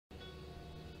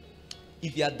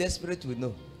If you are desperate, we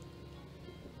know.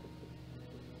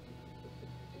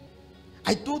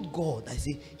 I told God, I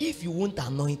said, if you won't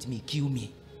anoint me, kill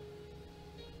me.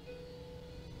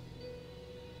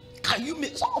 Can you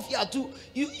make, some of you are too,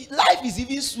 life is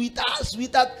even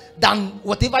sweeter than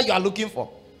whatever you are looking for.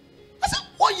 I said,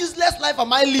 what useless life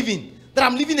am I living that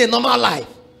I'm living a normal life?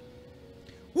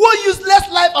 What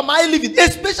useless life am I living?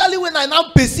 Especially when I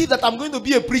now perceive that I'm going to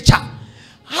be a preacher.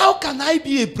 How can I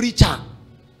be a preacher?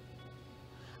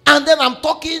 And then I'm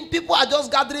talking, people are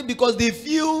just gathering because they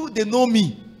feel they know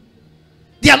me.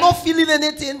 They are not feeling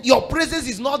anything. Your presence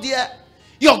is not there.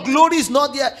 Your glory is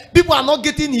not there. People are not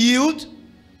getting healed.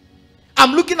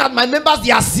 I'm looking at my members,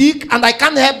 they are sick and I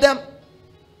can't help them.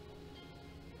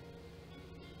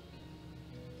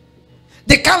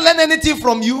 They can't learn anything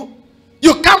from you.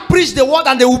 You can't preach the word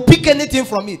and they will pick anything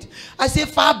from it. I say,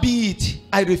 far be it.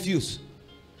 I refuse.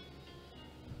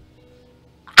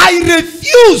 I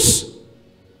refuse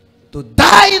to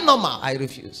die normal. I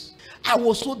refuse. I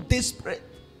was so desperate.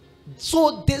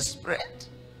 So desperate.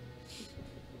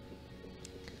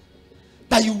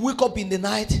 That you wake up in the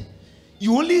night.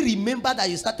 You only remember that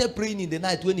you started praying in the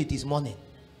night when it is morning.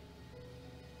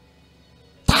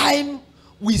 Time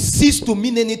will cease to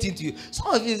mean anything to you.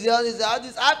 Some of you say,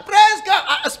 I praise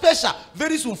God. Special.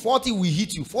 Very soon 40 will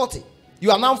hit you. 40.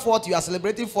 You are now 40. You are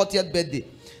celebrating 40th birthday.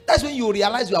 That's when you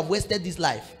realize you have wasted this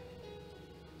life.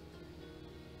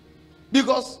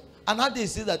 Because another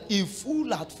says that a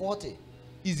fool at 40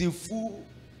 is a fool.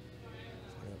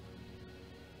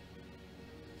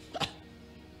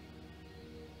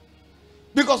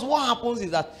 Because what happens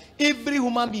is that every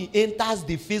human being enters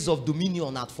the phase of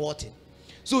dominion at 40.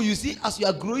 So you see, as you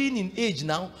are growing in age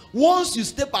now, once you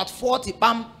step at 40,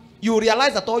 bam, you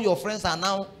realize that all your friends are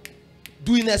now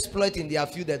doing exploit in their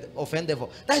field of endeavor.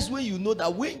 That's when you know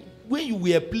that when you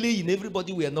were playing,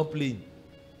 everybody were not playing.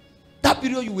 That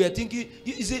period you were thinking,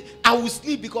 you say, I will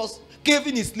sleep because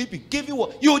Kevin is sleeping. Kevin,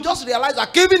 what? You just realize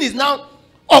that Kevin is now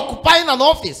occupying an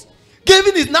office.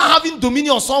 Kevin is now having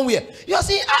dominion somewhere. You are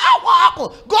saying, what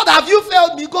happened? God, have you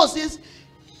failed me? God says,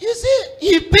 you see,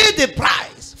 he paid the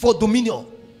price for dominion.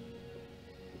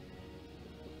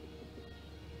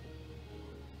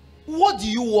 What do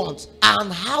you want?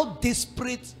 And how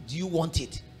desperate do you want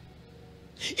it?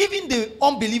 Even the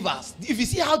unbelievers, if you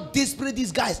see how desperate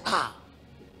these guys are,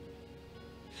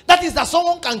 that is that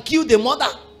someone can kill the mother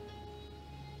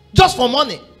just for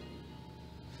money.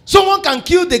 Someone can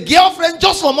kill the girlfriend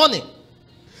just for money.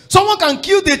 Someone can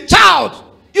kill the child.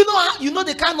 You know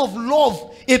the kind of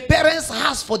love a parent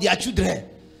has for their children.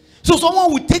 So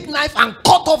someone will take knife and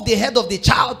cut off the head of the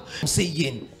child. I'm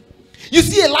saying, you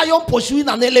see a lion pursuing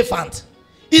an elephant.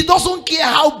 He doesn't care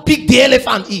how big the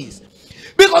elephant is.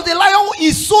 Because the lion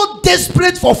is so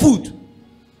desperate for food.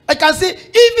 I can say, even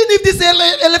if this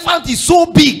elephant is so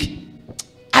big,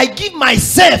 I give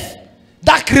myself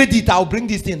that credit, I'll bring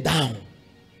this thing down.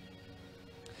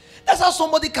 That's how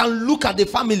somebody can look at the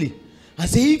family and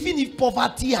say, even if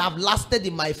poverty have lasted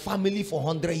in my family for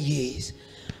 100 years,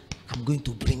 I'm going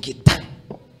to bring it down.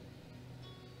 I'm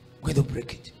going to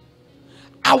break it.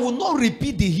 I will not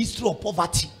repeat the history of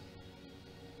poverty.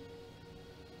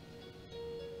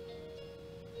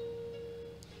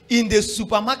 In the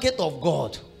supermarket of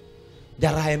God,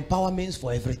 there are empowerments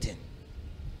for everything.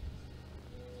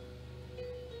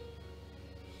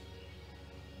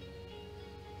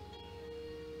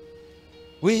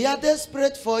 We are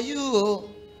desperate for you.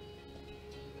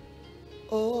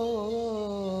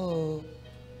 Oh,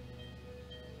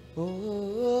 oh,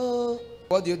 oh.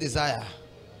 What do you desire?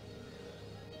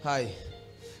 Hi.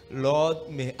 Lord,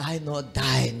 may I not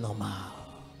die normal.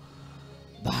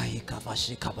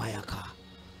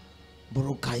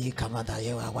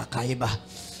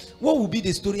 What will be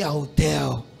the story I will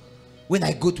tell when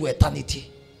I go to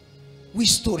eternity?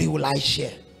 Which story will I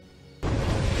share?